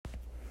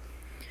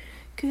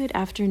Good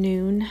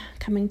afternoon.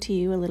 Coming to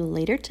you a little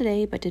later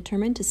today, but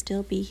determined to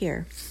still be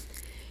here.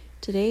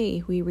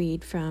 Today we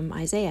read from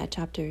Isaiah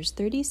chapters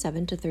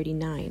 37 to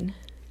 39.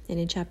 And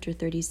in chapter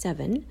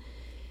 37,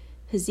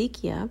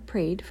 Hezekiah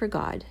prayed for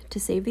God to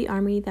save the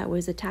army that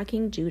was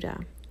attacking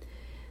Judah,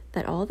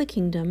 that all the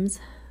kingdoms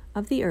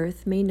of the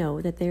earth may know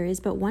that there is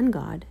but one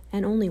God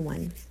and only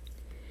one.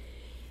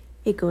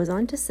 It goes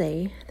on to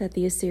say that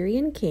the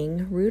Assyrian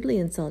king rudely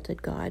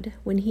insulted God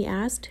when he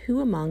asked who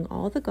among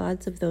all the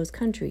gods of those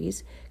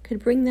countries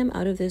could bring them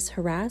out of this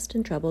harassed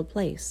and troubled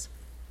place.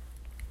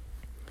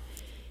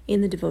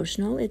 In the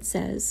devotional it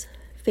says,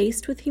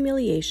 faced with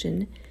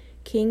humiliation,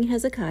 King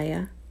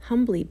Hezekiah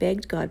humbly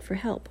begged God for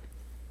help.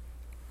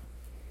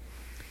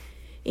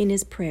 In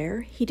his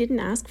prayer, he didn't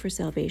ask for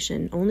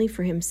salvation only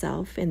for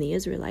himself and the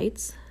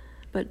Israelites,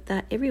 but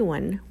that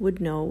everyone would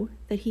know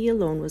that he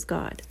alone was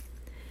God.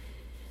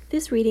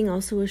 This reading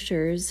also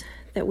assures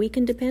that we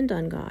can depend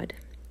on God,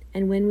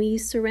 and when we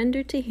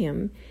surrender to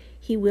Him,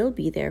 He will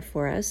be there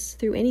for us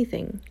through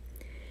anything.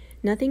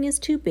 Nothing is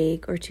too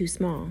big or too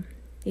small.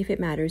 If it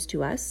matters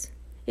to us,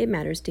 it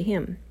matters to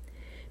Him,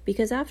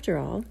 because after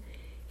all,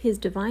 His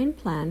divine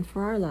plan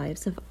for our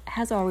lives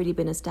has already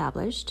been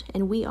established,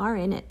 and we are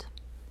in it.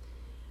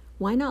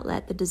 Why not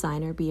let the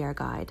designer be our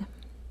guide?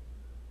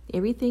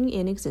 Everything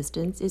in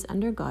existence is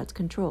under God's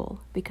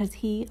control, because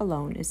He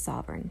alone is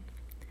sovereign.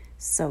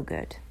 So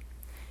good.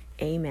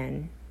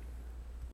 Amen.